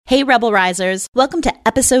Hey, Rebel Risers. Welcome to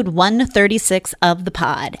episode 136 of the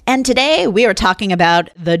pod. And today we are talking about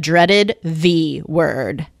the dreaded V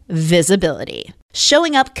word, visibility.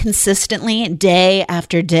 Showing up consistently day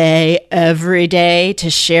after day, every day to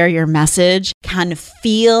share your message can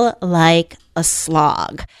feel like a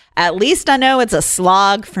slog. At least I know it's a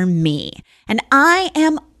slog for me. And I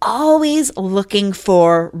am always looking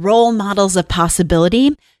for role models of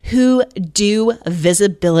possibility who do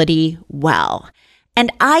visibility well. And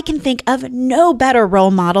I can think of no better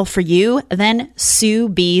role model for you than Sue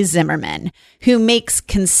B. Zimmerman, who makes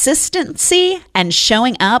consistency and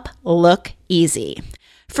showing up look easy.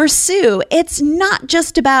 For Sue, it's not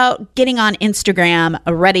just about getting on Instagram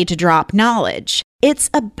ready to drop knowledge. It's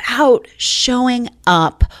about showing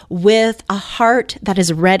up with a heart that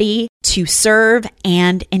is ready to serve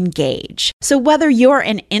and engage. So whether you're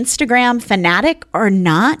an Instagram fanatic or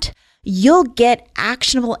not, you'll get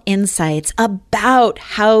actionable insights about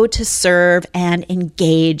how to serve and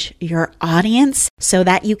engage your audience so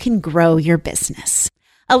that you can grow your business.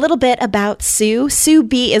 A little bit about Sue. Sue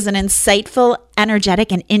B is an insightful,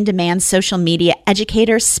 energetic, and in-demand social media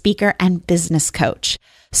educator, speaker, and business coach.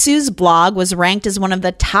 Sue's blog was ranked as one of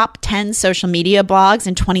the top 10 social media blogs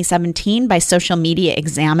in 2017 by Social Media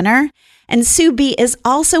Examiner. And Sue B is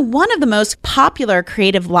also one of the most popular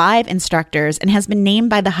Creative Live instructors and has been named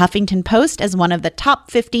by the Huffington Post as one of the top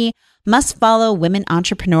 50 must-follow women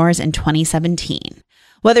entrepreneurs in 2017.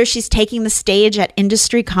 Whether she's taking the stage at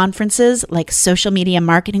industry conferences like Social Media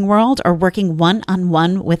Marketing World or working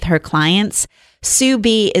one-on-one with her clients, Sue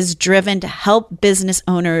B is driven to help business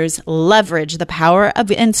owners leverage the power of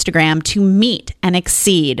Instagram to meet and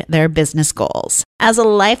exceed their business goals. As a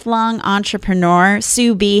lifelong entrepreneur,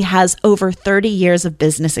 Sue B has over 30 years of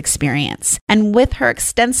business experience. And with her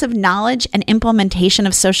extensive knowledge and implementation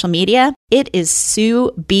of social media, it is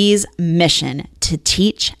Sue B's mission to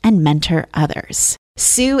teach and mentor others.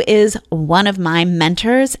 Sue is one of my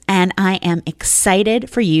mentors, and I am excited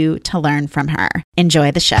for you to learn from her. Enjoy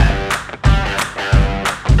the show.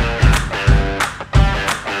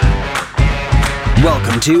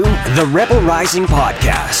 Welcome to the Rebel Rising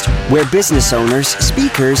Podcast, where business owners,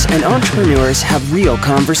 speakers, and entrepreneurs have real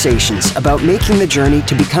conversations about making the journey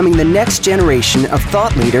to becoming the next generation of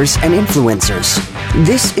thought leaders and influencers.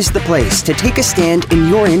 This is the place to take a stand in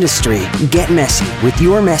your industry, get messy with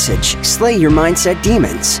your message, slay your mindset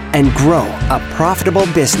demons, and grow a profitable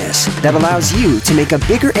business that allows you to make a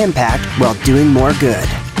bigger impact while doing more good.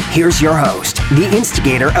 Here's your host, the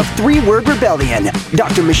instigator of Three-Word Rebellion,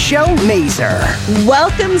 Dr. Michelle Mazer.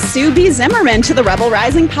 Welcome, Sue B. Zimmerman, to the Rebel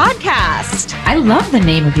Rising Podcast. I love the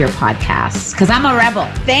name of your podcast because I'm a rebel.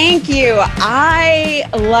 Thank you. I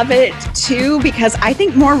love it too because I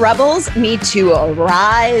think more rebels need to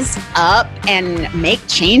rise up and make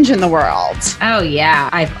change in the world. Oh, yeah.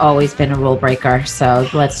 I've always been a rule breaker. So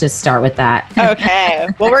let's just start with that. Okay.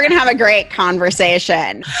 Well, we're going to have a great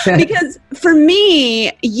conversation because for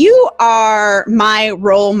me, you are my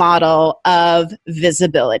role model of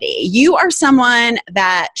visibility. You are someone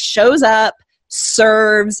that shows up,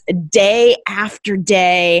 serves day after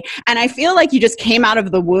day. And I feel like you just came out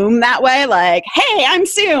of the womb that way, like, hey, I'm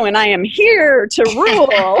Sue and I am here to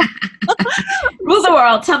rule. Rule the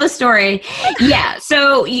world, tell the story. Yeah,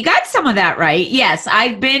 so you got some of that right. Yes,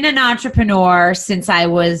 I've been an entrepreneur since I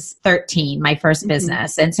was 13, my first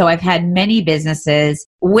business. And so I've had many businesses.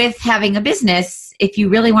 With having a business, if you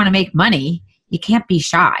really want to make money, you can't be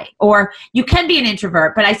shy, or you can be an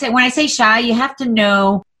introvert. But when I say shy, you have to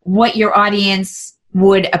know what your audience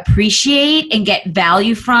would appreciate and get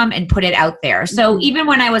value from and put it out there. So even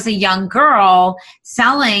when I was a young girl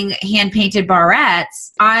selling hand-painted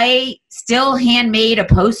barrettes, I still handmade a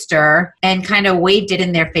poster and kind of waved it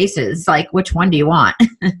in their faces, like, which one do you want?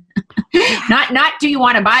 Not do you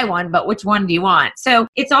want to buy one, but which one do you want? So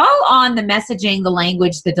it's all on the messaging, the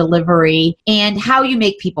language, the delivery, and how you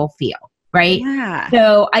make people feel, right? Yeah.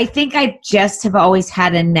 So I think I just have always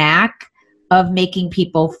had a knack of making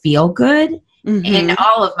people feel good in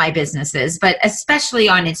all of my businesses, but especially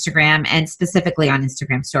on Instagram and specifically on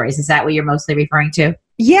Instagram stories. Is that what you're mostly referring to?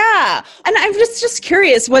 Yeah. And I'm just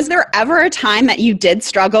curious, was there ever a time that you did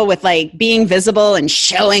struggle with like being visible and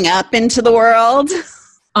showing up into the world?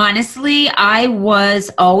 Honestly, I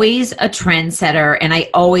was always a trendsetter and I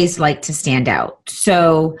always liked to stand out.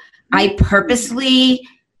 So I purposely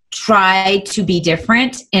try to be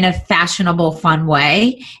different in a fashionable, fun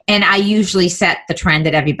way. And I usually set the trend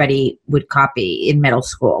that everybody would copy in middle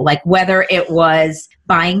school, like whether it was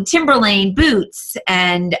buying Timberlane boots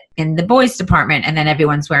and in the boys department, and then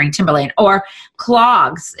everyone's wearing Timberlane, or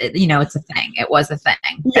clogs. You know, it's a thing. It was a thing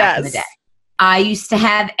back in the day. I used to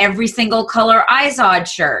have every single color Izod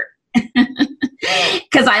shirt.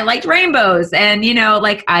 Because I liked rainbows, and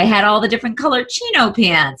like I had all the different colored chino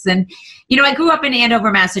pants, and I grew up in Andover,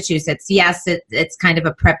 Massachusetts. Yes, it's kind of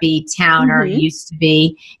a preppy town, or used to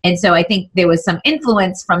be, and so I think there was some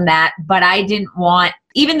influence from that. But I didn't want,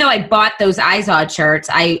 even though I bought those Izod shirts,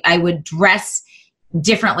 I would dress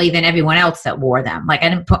differently than everyone else that wore them. Like I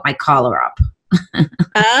didn't put my collar up.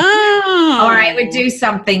 Oh. Or I would do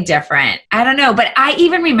something different. I don't know. But I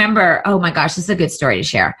even remember, oh my gosh, this is a good story to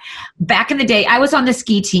share. Back in the day, I was on the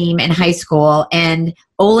ski team in high school, and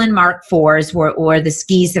Olin Mark IVs were the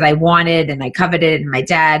skis that I wanted and I coveted, and my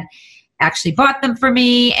dad actually bought them for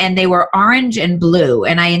me, and they were orange and blue,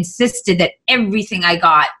 and I insisted that everything I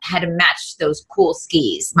got had to match those cool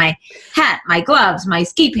skis. My hat, my gloves, my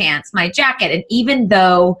ski pants, my jacket, and even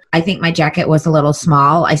though I think my jacket was a little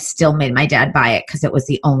small, I still made my dad buy it because it was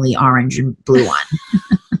the only orange and blue one.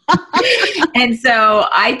 And so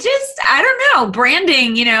I don't know,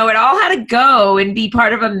 branding, it all had to go and be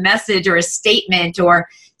part of a message or a statement or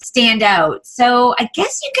stand out. So I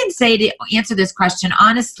guess you can say, to answer this question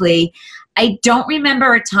honestly, I don't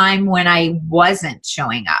remember a time when I wasn't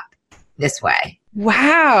showing up this way.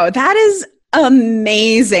 Wow, that is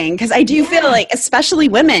amazing. Because I do feel like especially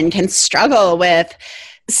women can struggle with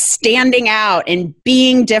standing out and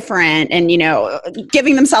being different and,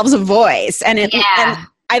 giving themselves a voice. And and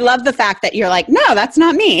I love the fact that you're like, no, that's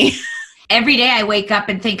not me. Every day I wake up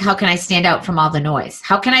and think, how can I stand out from all the noise?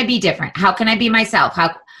 How can I be different? How can I be myself?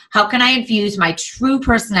 How can I infuse my true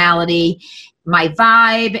personality, my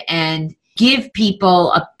vibe, and give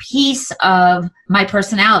people a piece of my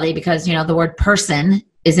personality? Because, the word person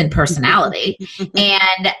is in personality,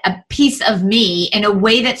 and a piece of me in a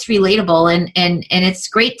way that's relatable. And it's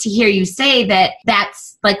great to hear you say that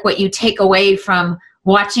that's like what you take away from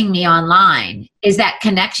watching me online, is that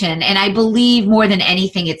connection. And I believe more than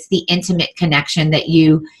anything, it's the intimate connection that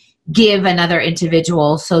you give another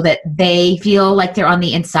individual so that they feel like they're on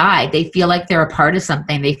the inside. They feel like they're a part of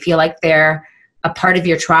something. They feel like they're a part of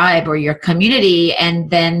your tribe or your community, and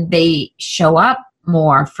then they show up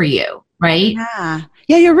more for you, right?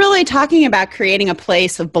 Yeah, you're really talking about creating a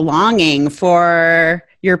place of belonging for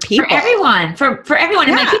your people. For everyone, for everyone.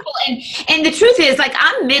 And my people. And the truth is, like,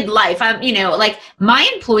 I'm midlife. I'm, like my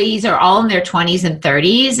employees are all in their 20s and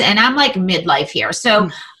 30s, and I'm like midlife here.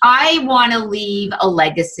 So I want to leave a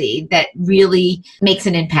legacy that really makes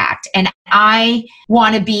an impact. And I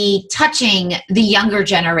want to be touching the younger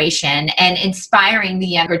generation and inspiring the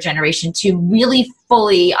younger generation to really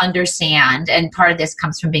fully understand. And part of this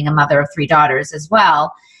comes from being a mother of 3 daughters as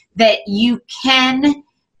well, that you can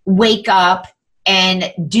wake up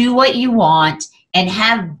and do what you want and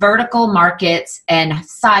have vertical markets and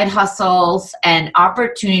side hustles and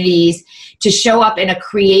opportunities to show up in a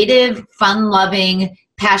creative, fun-loving,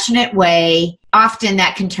 passionate way. Often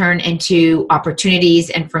that can turn into opportunities.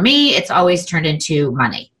 And for me, it's always turned into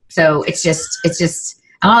money. So it's just,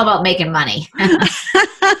 I'm all about making money.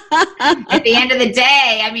 At the end of the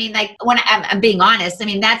day, I mean, like, when I'm being honest, I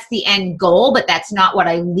mean, that's the end goal, but that's not what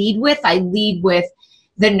I lead with. I lead with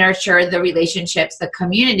the nurture, the relationships, the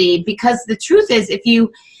community, because the truth is, if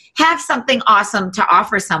you have something awesome to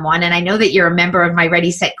offer someone, and I know that you're a member of my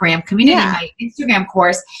Ready, Set, Graham community, my Instagram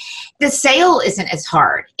course, the sale isn't as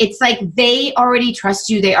hard. It's like they already trust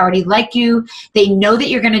you. They already like you. They know that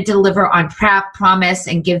you're going to deliver on promise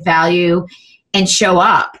and give value and show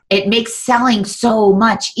up. It makes selling so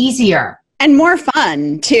much easier. And more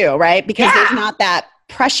fun too, right? Because there's not that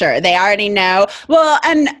pressure. They already know. Well,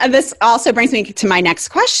 and this also brings me to my next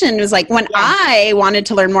question, was like, when I wanted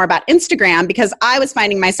to learn more about Instagram, because I was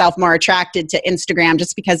finding myself more attracted to Instagram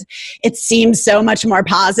just because it seems so much more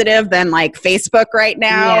positive than like Facebook right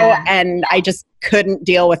now. And I just couldn't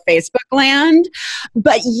deal with Facebook land.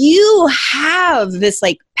 But you have this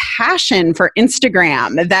like passion for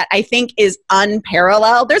Instagram that I think is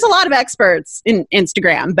unparalleled. There's a lot of experts in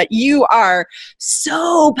Instagram, but you are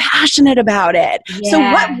so passionate about it. So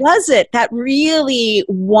what was it that really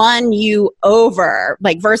won you over,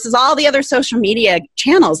 like, versus all the other social media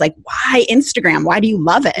channels? Like, why Instagram? Why do you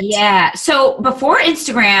love it? Yeah. So before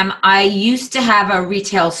Instagram, I used to have a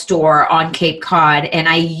retail store on Cape Cod, and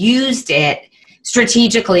I used it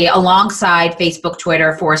strategically alongside Facebook,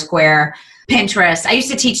 Twitter, Foursquare, Pinterest. I used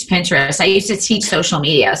to teach Pinterest. I used to teach social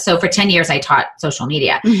media. So for 10 years, I taught social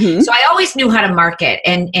media. So I always knew how to market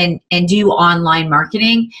and do online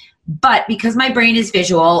marketing. But because my brain is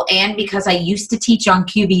visual, and because I used to teach on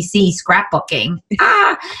QVC scrapbooking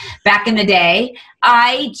back in the day,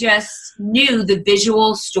 I just knew the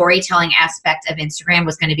visual storytelling aspect of Instagram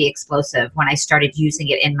was going to be explosive when I started using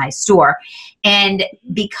it in my store. And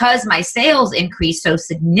because my sales increased so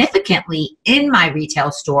significantly in my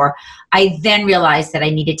retail store, I then realized that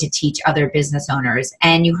I needed to teach other business owners.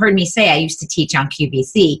 And you heard me say I used to teach on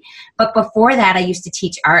QVC. But before that, I used to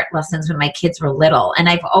teach art lessons when my kids were little. And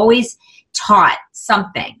I've always taught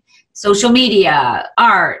something: social media,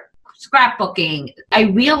 art, scrapbooking. I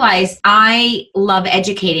realized I love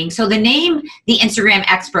educating. So the name, The Instagram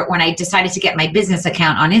Expert, when I decided to get my business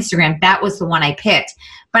account on Instagram, that was the one I picked.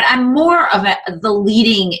 But I'm more of the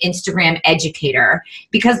leading Instagram educator,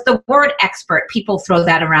 because the word expert, people throw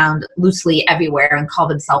that around loosely everywhere and call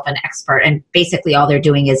themselves an expert. And basically all they're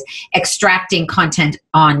doing is extracting content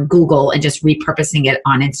on Google and just repurposing it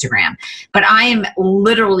on Instagram. But I am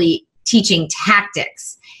literally teaching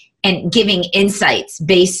tactics and giving insights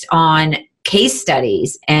based on case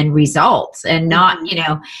studies and results, and not,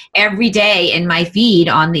 every day in my feed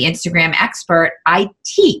on the Instagram Expert, I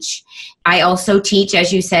teach. I also teach,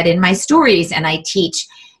 as you said, in my stories, and I teach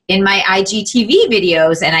in my IGTV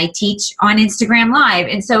videos, and I teach on Instagram Live.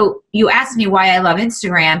 And so you asked me why I love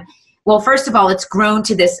Instagram. Well, first of all, it's grown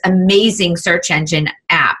to this amazing search engine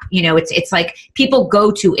app. It's like people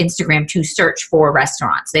go to Instagram to search for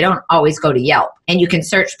restaurants. They don't always go to Yelp. And you can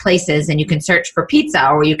search places, and you can search for pizza,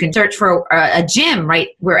 or you can search for a gym right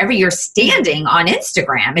wherever you're standing on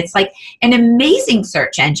Instagram. It's like an amazing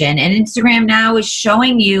search engine. And Instagram now is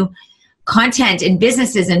showing you content and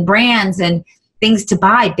businesses and brands and things to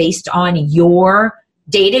buy based on your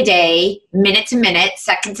day-to-day, minute-to-minute,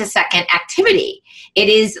 second-to-second activity. It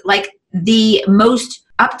is like the most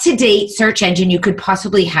up-to-date search engine you could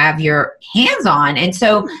possibly have your hands on. And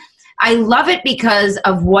so I love it because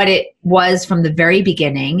of what it was from the very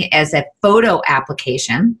beginning as a photo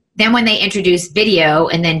application. Then when they introduced video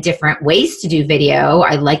and then different ways to do video,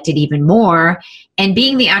 I liked it even more. And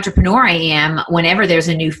being the entrepreneur I am, whenever there's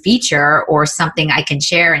a new feature or something I can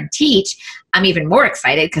share and teach, I'm even more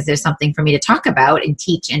excited because there's something for me to talk about and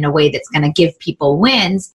teach in a way that's going to give people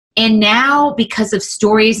wins. And now because of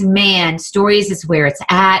stories, stories is where it's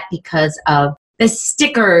at, because of the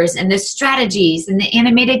stickers and the strategies and the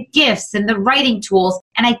animated GIFs and the writing tools.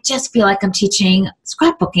 And I just feel like I'm teaching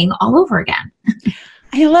scrapbooking all over again.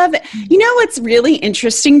 I love it. What's really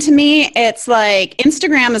interesting to me? It's like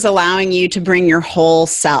Instagram is allowing you to bring your whole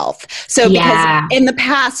self. So because in the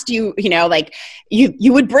past, you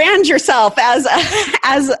would brand yourself as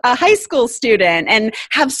a high school student and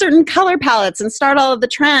have certain color palettes and start all of the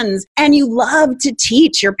trends. And you love to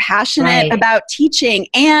teach. You're passionate about teaching.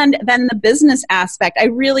 And then the business aspect. I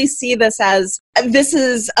really see this as this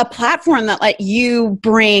is a platform that let you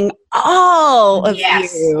bring all of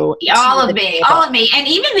you. All of me. And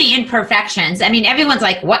even the imperfections. I mean, everyone's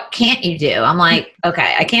like, what can't you do? I'm like,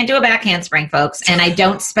 okay, I can't do a back handspring, folks. And I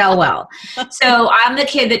don't spell well. So I'm the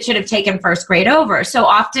kid that should have taken first grade over. So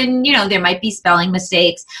often, there might be spelling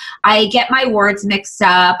mistakes. I get my words mixed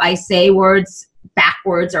up. I say words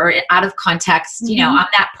backwards or out of context. I'm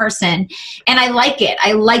that person. And I like it.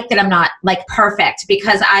 I like that I'm not like perfect,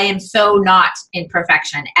 because I am so not in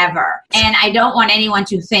perfection ever. And I don't want anyone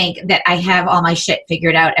to think that I have all my shit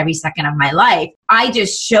figured out every second of my life. I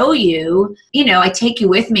just show you, I take you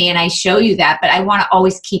with me and I show you that, but I want to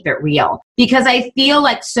always keep it real, because I feel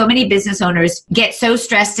like so many business owners get so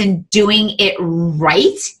stressed in doing it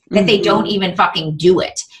right that they don't even fucking do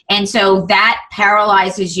it. And so that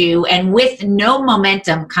paralyzes you, and with no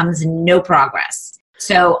momentum comes no progress.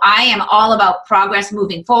 So I am all about progress,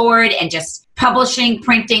 moving forward, and just publishing,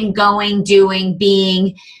 printing, going, doing,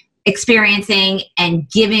 being, experiencing, and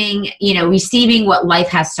giving, receiving what life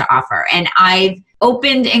has to offer. And I've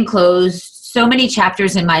opened and closed so many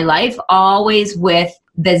chapters in my life, always with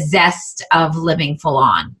the zest of living full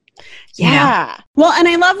on. Yeah. Well, and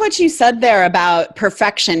I love what you said there about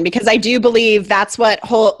perfection, because I do believe that's what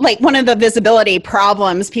one of the visibility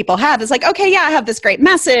problems people have is like, okay, yeah, I have this great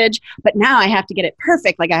message, but now I have to get it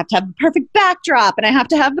perfect. Like I have to have the perfect backdrop, and I have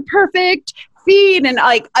to have the perfect feed, and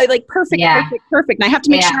I like perfect. And I have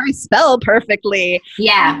to make sure I spell perfectly.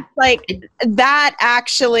 Yeah. And like that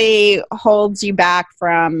actually holds you back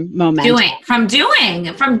from momentum. From doing.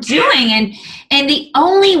 And the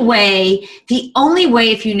only way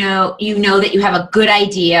if you know that you have a good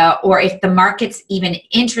idea, or if the market's even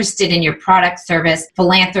interested in your product, service,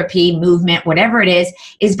 philanthropy, movement, whatever it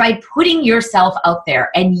is by putting yourself out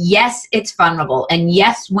there. And yes, it's vulnerable. And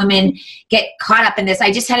yes, women get caught up in this.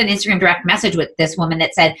 I just had an Instagram direct message with this woman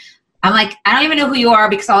that said, I'm like, I don't even know who you are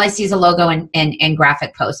because all I see is a logo and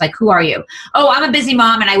graphic posts. Like, who are you? Oh, I'm a busy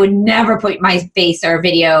mom and I would never put my face or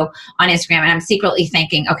video on Instagram. And I'm secretly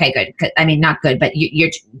thinking, okay, good. I mean, not good, but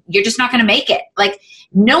you're just not going to make it. Like,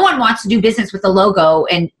 no one wants to do business with a logo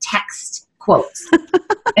and text quotes.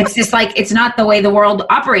 It's just like, it's not the way the world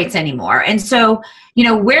operates anymore. And so,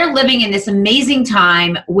 we're living in this amazing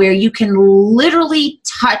time where you can literally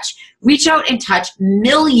reach out and touch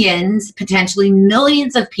millions, potentially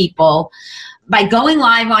millions of people by going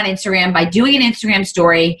live on Instagram, by doing an Instagram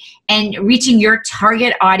story and reaching your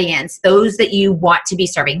target audience, those that you want to be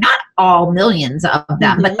serving. Not all millions of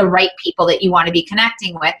them, but the right people that you want to be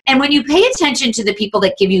connecting with. And when you pay attention to the people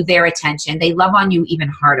that give you their attention, they love on you even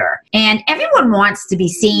harder. And everyone wants to be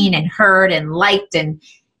seen and heard and liked and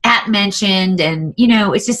mentioned. And,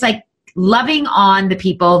 it's just like loving on the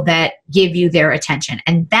people that give you their attention.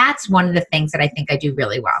 And that's one of the things that I think I do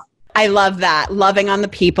really well. I love that. Loving on the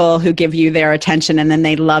people who give you their attention and then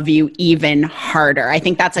they love you even harder. I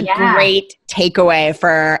think that's a great takeaway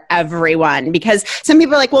for everyone, because some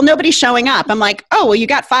people are like, well, nobody's showing up. I'm like, oh, well, you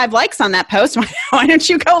got 5 likes on that post. Why don't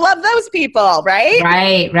you go love those people? Right?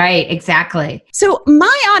 Right. Exactly. So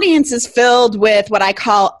my audience is filled with what I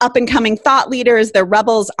call up and coming thought leaders. They're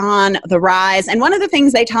rebels on the rise. And one of the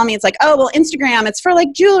things they tell me, it's like, oh, well, Instagram, it's for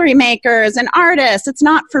like jewelry makers and artists. It's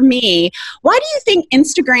not for me. Why do you think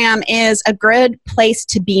Instagram is a good place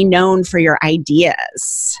to be known for your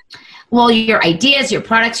ideas? Well, your ideas, your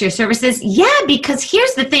products, your services. Yeah, because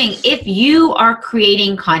here's the thing. If you are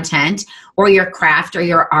creating content or your craft or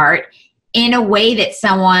your art in a way that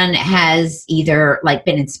someone has either like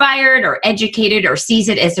been inspired or educated or sees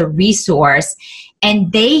it as a resource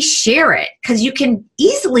and they share it, because you can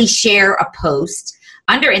easily share a post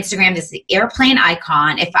under Instagram, this is the airplane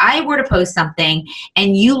icon. If I were to post something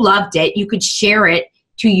and you loved it, you could share it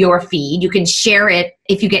to your feed. You can share it.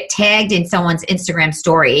 If you get tagged in someone's Instagram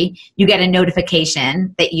story, you get a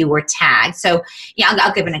notification that you were tagged. So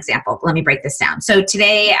I'll give an example. Let me break this down. So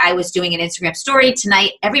today I was doing an Instagram story.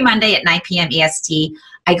 Tonight, every Monday at 9 p.m. EST,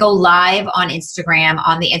 I go live on Instagram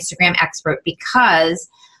on the Instagram Expert, because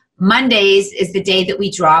Mondays is the day that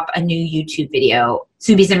we drop a new YouTube video.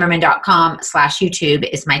 SubiZimmerman.com/YouTube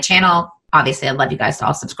is my channel. Obviously, I'd love you guys to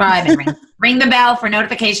all subscribe and ring the bell for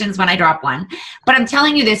notifications when I drop one. But I'm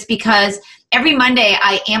telling you this because every Monday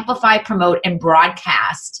I amplify, promote, and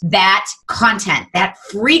broadcast that content, that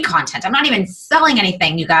free content. I'm not even selling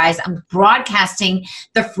anything, you guys. I'm broadcasting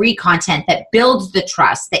the free content that builds the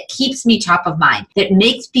trust, that keeps me top of mind, that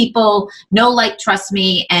makes people know, like, trust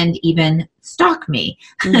me, and even stalk me,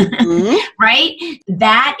 right?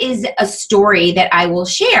 That is a story that I will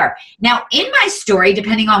share. Now, in my story,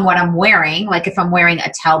 depending on what I'm wearing, like if I'm wearing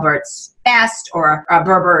a Talbert's vest or a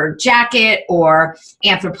Berber jacket or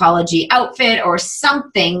Anthropologie outfit or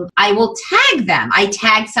something, I will tag them. I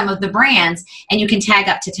tag some of the brands, and you can tag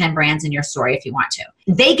up to 10 brands in your story if you want to.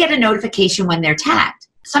 They get a notification when they're tagged.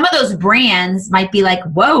 Some of those brands might be like,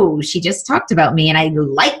 whoa, she just talked about me and I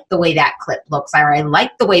like the way that clip looks, or I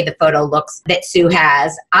like the way the photo looks that Sue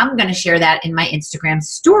has. I'm going to share that in my Instagram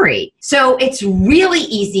story. So it's really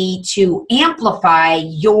easy to amplify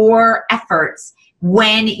your efforts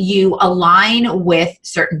when you align with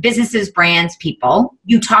certain businesses, brands, people.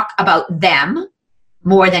 You talk about them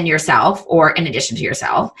more than yourself or in addition to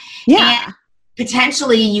yourself. Yeah. And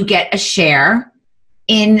potentially you get a share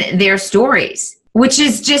in their stories, which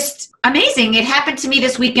is just amazing. It happened to me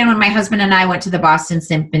this weekend when my husband and I went to the Boston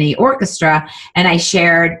Symphony Orchestra, and I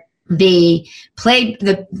shared the play,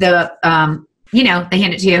 they hand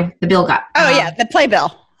it to you, the bill got. The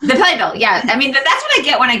playbill. The playbill, yeah. I mean, that's what I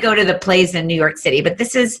get when I go to the plays in New York City, but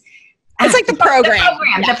this is... It's like the program.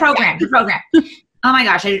 The program. Oh my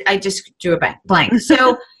gosh, I just drew a blank.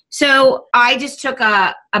 So I just took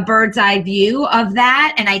a bird's eye view of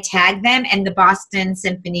that, and I tagged them, and the Boston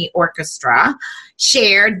Symphony Orchestra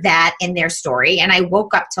shared that in their story, and I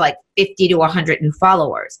woke up to like 50 to 100 new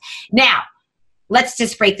followers. Now, let's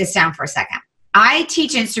just break this down for a second. I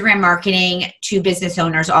teach Instagram marketing to business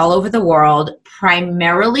owners all over the world,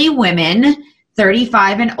 primarily women,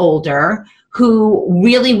 35 and older, who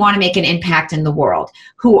really want to make an impact in the world,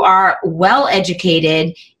 who are well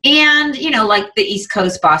educated and, like the East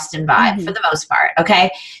Coast Boston vibe for the most part. Okay.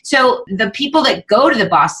 So the people that go to the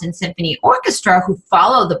Boston Symphony Orchestra, who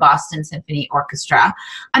follow the Boston Symphony Orchestra,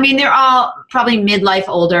 I mean, they're all probably midlife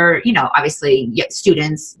older, obviously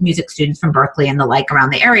students, music students from Berkeley and the like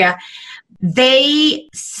around the area. They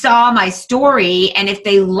saw my story, and if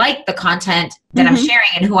they like the content that I'm sharing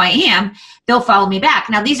and who I am, they'll follow me back.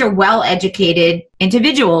 Now, these are well-educated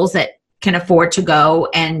individuals that can afford to go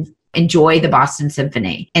and enjoy the Boston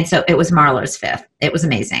Symphony. And so it was Marlowe's fifth. It was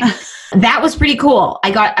amazing. That was pretty cool.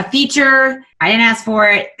 I got a feature. I didn't ask for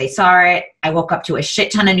it. They saw it. I woke up to a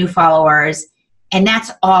shit ton of new followers. And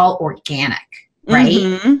that's all organic, right?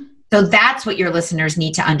 Mm-hmm. So that's what your listeners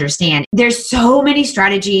need to understand. There's so many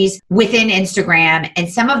strategies within Instagram, and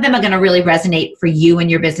some of them are going to really resonate for you and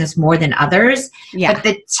your business more than others. Yeah. But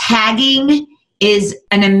the tagging is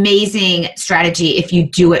an amazing strategy if you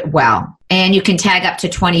do it well. And you can tag up to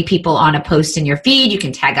 20 people on a post in your feed. You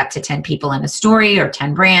can tag up to 10 people in a story or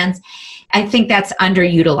 10 brands. I think that's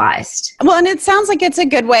underutilized. Well, and it sounds like it's a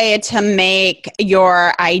good way to make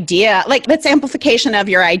your idea, like that's amplification of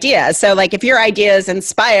your idea. So like if your idea is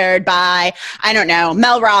inspired by, I don't know,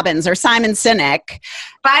 Mel Robbins or Simon Sinek.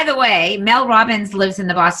 By the way, Mel Robbins lives in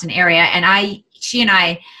the Boston area, and she and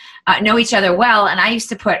I know each other well. And I used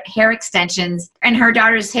to put hair extensions in her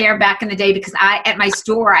daughter's hair back in the day because at my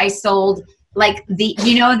store, I sold like the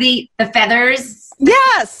feathers.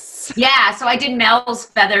 Yes. Yeah, so I did Mel's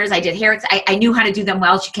feathers. I did hair. I knew how to do them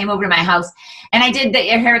well. She came over to my house, and I did the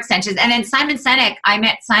hair extensions. And then Simon Sinek, I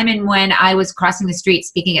met Simon when I was crossing the street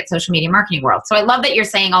speaking at Social Media Marketing World. So I love that you're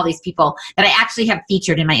saying all these people that I actually have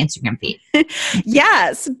featured in my Instagram feed.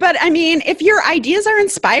 Yes, but I mean, if your ideas are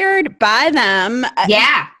inspired by them,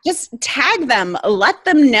 just tag them.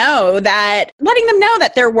 Letting them know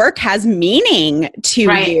that their work has meaning to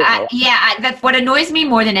you. That's what annoys me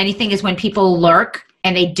more than anything is when people lurk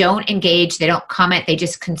and they don't engage, they don't comment, they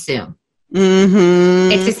just consume.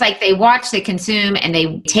 Mm-hmm. It's just like they watch, they consume, and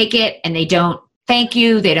they take it, and they don't thank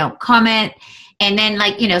you, they don't comment. And then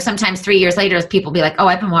sometimes 3 years later, people be like, oh,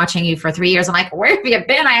 I've been watching you for 3 years. I'm like, where have you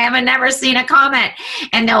been? I haven't never seen a comment.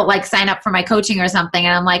 And they'll sign up for my coaching or something.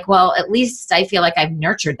 And I'm like, well, at least I feel like I've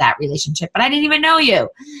nurtured that relationship, but I didn't even know you.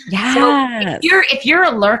 Yes. So if you're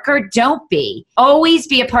a lurker, don't be. Always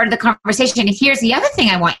be a part of the conversation. And here's the other thing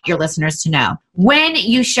I want your listeners to know. When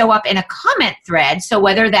you show up in a comment thread, so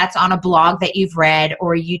whether that's on a blog that you've read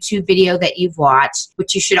or a YouTube video that you've watched,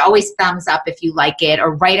 which you should always thumbs up if you like it,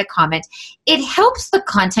 or write a comment, it helps the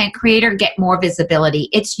content creator get more visibility.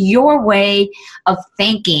 It's your way of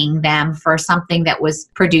thanking them for something that was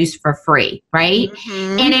produced for free, right?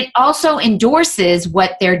 Mm-hmm. And it also endorses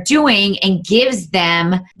what they're doing and gives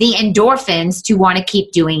them the endorphins to want to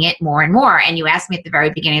keep doing it more and more. And you asked me at the very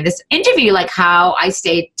beginning of this interview, how I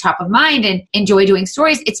stay top of mind and enjoy doing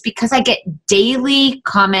stories. It's because I get daily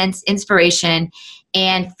comments, inspiration,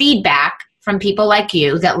 and feedback from people like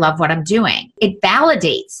you that love what I'm doing. It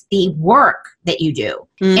validates the work that you do.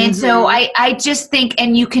 Mm-hmm. And so I just think,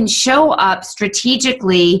 and you can show up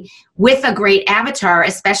strategically with a great avatar,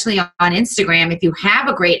 especially on Instagram. If you have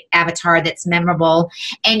a great avatar that's memorable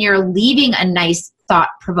and you're leaving a nice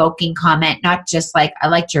thought-provoking comment, not just I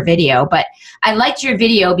liked your video, but I liked your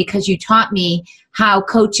video because you taught me how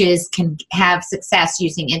coaches can have success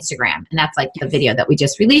using Instagram. And that's the video that we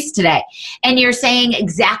just released today. And you're saying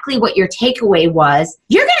exactly what your takeaway was.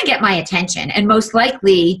 You're going to get my attention. And most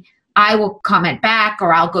likely, I will comment back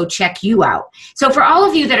or I'll go check you out. So for all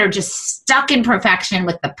of you that are just stuck in perfection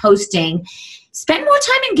with the posting, spend more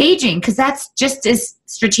time engaging because that's just as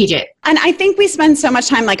strategic. And I think we spend so much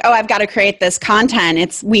time I've got to create this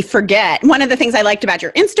content. We forget. One of the things I liked about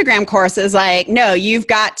your Instagram course is no, you've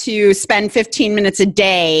got to spend 15 minutes a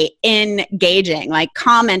day engaging,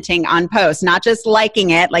 commenting on posts, not just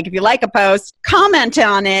liking it. If you like a post, comment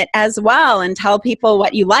on it as well and tell people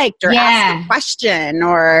what you liked or ask a question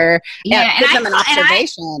or give them an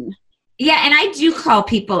observation. And I do call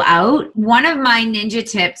people out. One of my ninja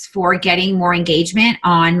tips for getting more engagement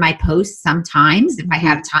on my posts sometimes, if I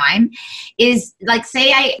have time, is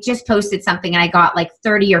say I just posted something and I got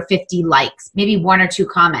 30 or 50 likes, maybe 1 or 2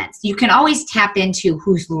 comments. You can always tap into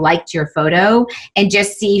who's liked your photo and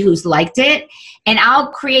just see who's liked it. And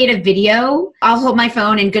I'll create a video. I'll hold my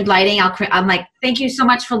phone in good lighting. I'm like, thank you so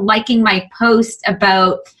much for liking my post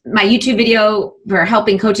about my YouTube video for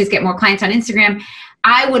helping coaches get more clients on Instagram.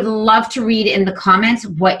 I would love to read in the comments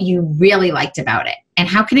what you really liked about it. And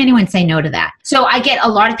how can anyone say no to that? So I get a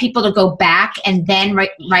lot of people to go back and then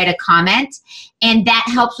write a comment. And that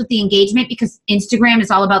helps with the engagement because Instagram is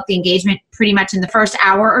all about the engagement pretty much in the first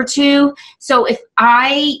hour or two. So if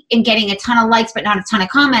I am getting a ton of likes but not a ton of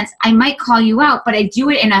comments, I might call you out, but I do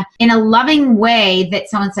it in a loving way that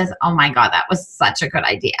someone says, oh my God, that was such a good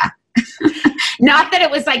idea. Not that it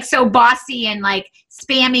was so bossy and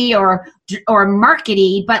spammy or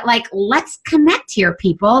markety, but let's connect here,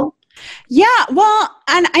 people. Yeah, well,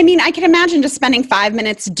 and I mean, I can imagine just spending 5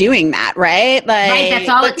 minutes doing that, right? Right, that's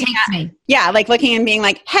all it takes me. Yeah, looking and being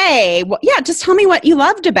hey, just tell me what you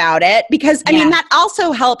loved about it. Because, I mean, that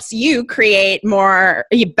also helps you create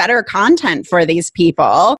better content for these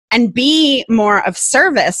people. and be more of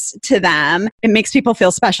service to them, it makes people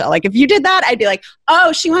feel special. Like if you did that, I'd be like,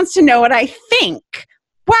 oh, she wants to know what I think.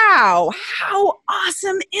 Wow, how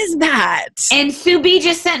awesome is that? And Sue B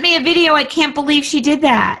just sent me a video. I can't believe she did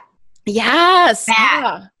that. Yes.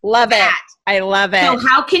 Love it. I love it. So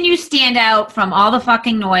how can you stand out from all the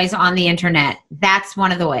fucking noise on the internet? That's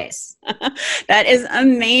one of the ways. That is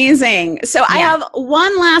amazing. So I have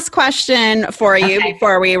one last question for you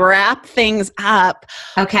before we wrap things up.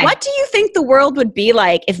 Okay. What do you think the world would be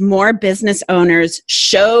like if more business owners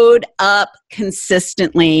showed up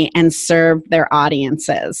consistently and served their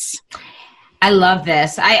audiences? I love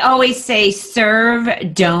this. I always say serve,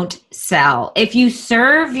 don't sell. If you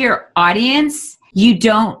serve your audience, you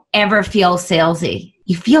don't ever feel salesy.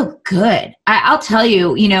 You feel good. I'll tell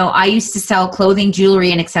you, I used to sell clothing,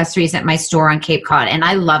 jewelry, and accessories at my store on Cape Cod, and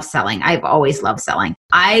I love selling. I've always loved selling.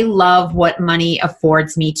 I love what money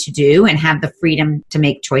affords me to do and have the freedom to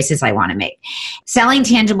make choices I want to make. Selling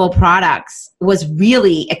tangible products was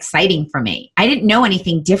really exciting for me. I didn't know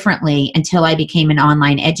anything differently until I became an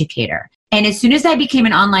online educator. And as soon as I became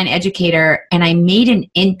an online educator and I made an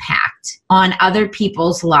impact on other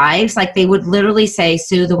people's lives, like they would literally say,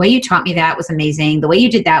 Sue, the way you taught me that was amazing. The way you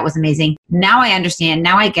did that was amazing. Now I understand.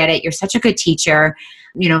 Now I get it. You're such a good teacher.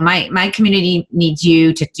 My community needs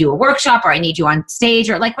you to do a workshop, or I need you on stage,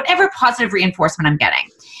 or like whatever positive reinforcement I'm getting.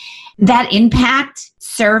 That impact,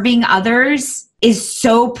 serving others, is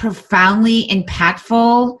so profoundly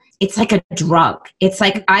impactful. It's like a drug. It's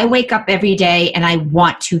like I wake up every day and I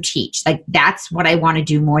want to teach. Like that's what I want to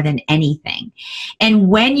do more than anything. And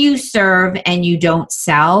when you serve and you don't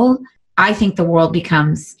sell, I think the world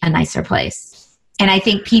becomes a nicer place. And I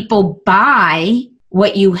think people buy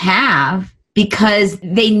what you have because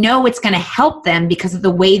they know it's going to help them because of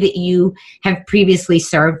the way that you have previously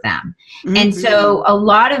served them. Mm-hmm. And so a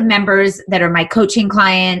lot of members that are my coaching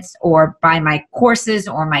clients or buy my courses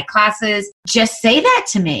or my classes just say that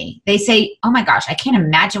to me. They say, oh my gosh, I can't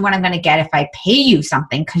imagine what I'm going to get if I pay you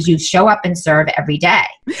something because you show up and serve every day.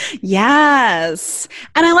 Yes.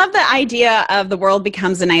 And I love the idea of the world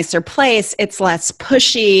becomes a nicer place. It's less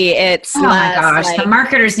pushy. It's less, my gosh, the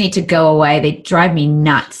marketers need to go away. They drive me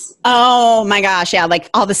nuts. Oh my gosh. Yeah. Like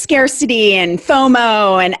all the scarcity and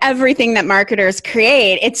FOMO and everything that marketers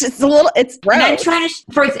create. It's just it's gross. And I'm trying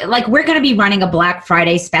to, we're going to be running a Black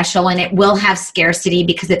Friday special and it will have scarcity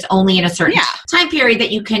because it's only in a certain time period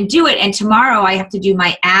that you can do it. And tomorrow I have to do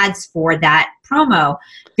my ads for that promo,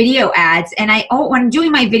 video ads. And when I'm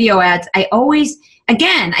doing my video ads, I always,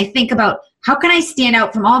 again, I think about how can I stand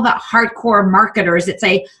out from all the hardcore marketers that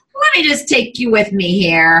say, let me just take you with me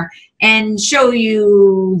here and show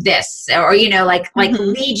you this, or,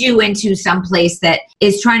 lead you into some place that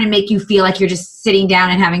is trying to make you feel like you're just sitting down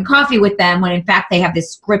and having coffee with them when in fact they have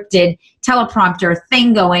this scripted teleprompter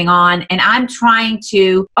thing going on. And I'm trying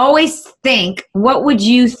to always think, what would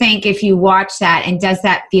you think if you watch that? And does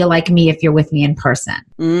that feel like me if you're with me in person?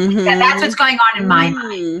 Mm-hmm. That's what's going on in my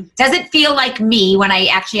mind. Does it feel like me when I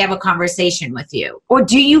actually have a conversation with you? Or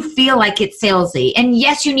do you feel like it's salesy? And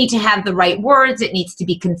yes, you need to have the right words. It needs to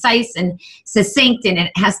be concise and succinct, and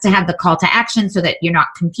it has to have the call to action so that you're not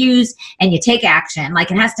confused and you take action.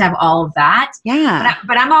 Like it has to have all of that. Yeah.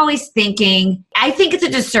 But I'm always thinking, I think it's a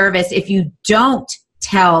disservice if you don't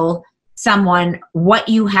tell someone what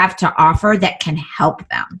you have to offer that can help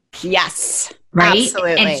them. Yes. Right?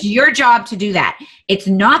 Absolutely. And it's your job to do that. It's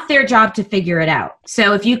not their job to figure it out.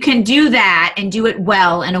 So if you can do that and do it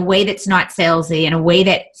well in a way that's not salesy, in a way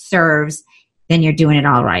that serves, then you're doing it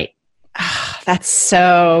all right. That's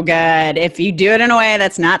so good. If you do it in a way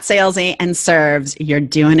that's not salesy and serves, you're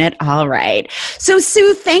doing it all right. So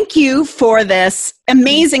Sue, thank you for this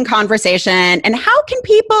amazing conversation. And how can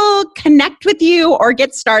people connect with you or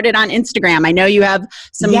get started on Instagram? I know you have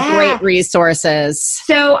some great resources.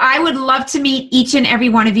 So I would love to meet each and every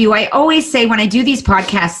one of you. I always say when I do these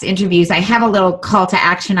podcast interviews, I have a little call to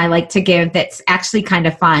action I like to give that's actually kind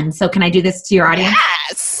of fun. So can I do this to your audience?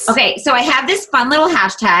 Yes. Okay, so I have this fun little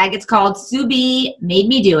hashtag. It's called Sue B Made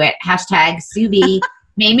Me Do It. Hashtag Sue B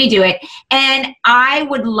Made Me Do It. And I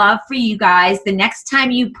would love for you guys, the next time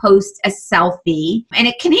you post a selfie, and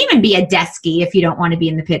it can even be a deskie if you don't want to be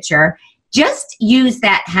in the picture, just use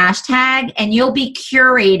that hashtag and you'll be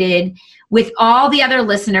curated with all the other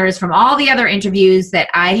listeners from all the other interviews that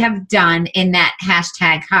I have done in that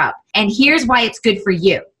hashtag hub. And here's why it's good for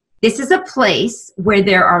you. This is a place where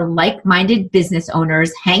there are like-minded business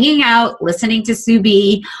owners hanging out, listening to Sue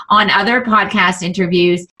B on other podcast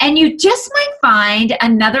interviews, and you just might find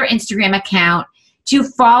another Instagram account to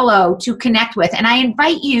follow, to connect with. And I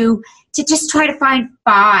invite you to just try to find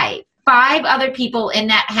five 5 other people in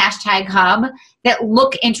that hashtag hub that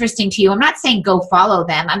look interesting to you. I'm not saying go follow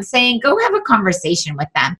them. I'm saying go have a conversation with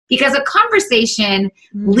them, because a conversation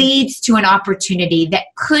leads to an opportunity that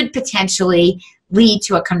could potentially lead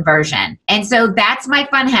to a conversion. And so that's my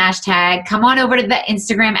fun hashtag. Come on over to the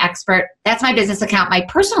Instagram expert. That's my business account. My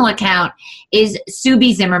personal account is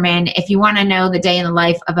Subi Zimmerman. If you want to know the day in the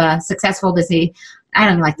life of a successful, I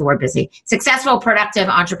don't like the word busy, successful, productive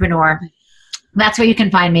entrepreneur, that's where you can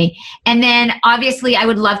find me. And then obviously I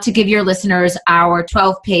would love to give your listeners our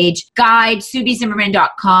 12-page guide.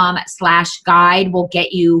 SubiZimmerman.com/guide will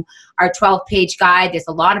get you our 12-page guide. There's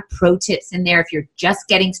a lot of pro tips in there. If you're just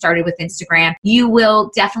getting started with Instagram, you will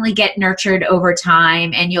definitely get nurtured over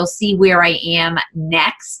time, and you'll see where I am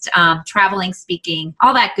next, traveling, speaking,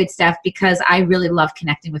 all that good stuff, because I really love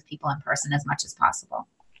connecting with people in person as much as possible.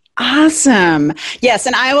 Awesome. Yes,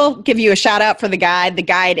 and I will give you a shout out for the guide. The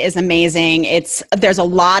guide is amazing. There's a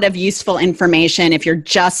lot of useful information. If you're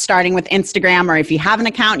just starting with Instagram, or if you have an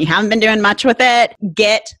account and you haven't been doing much with it,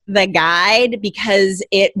 get the guide, because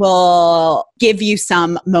it will give you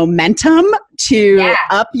some momentum to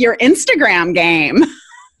up your Instagram game.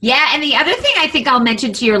 Yeah, and the other thing I think I'll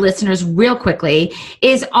mention to your listeners real quickly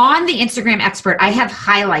is on the Instagram expert, I have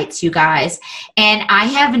highlights, you guys, and I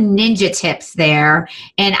have ninja tips there,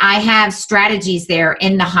 and I have strategies there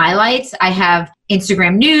in the highlights. I have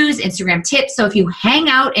Instagram news, Instagram tips. So if you hang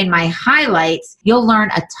out in my highlights, you'll learn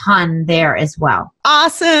a ton there as well.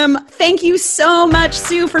 Awesome. Thank you so much,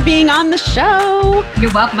 Sue, for being on the show.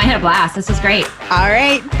 You're welcome. I had a blast. This was great. All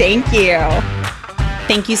right. Thank you.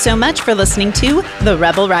 Thank you so much for listening to the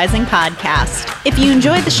Rebel Rising podcast. If you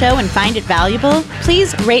enjoyed the show and find it valuable,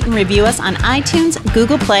 please rate and review us on iTunes,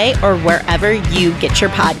 Google Play, or wherever you get your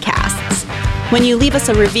podcasts. When you leave us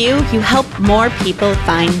a review, you help more people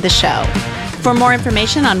find the show. For more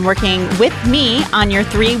information on working with me on your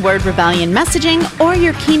 3-word rebellion messaging or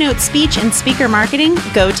your keynote speech and speaker marketing,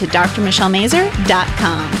 go to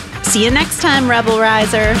drmichellemazur.com. See you next time, Rebel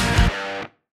Riser.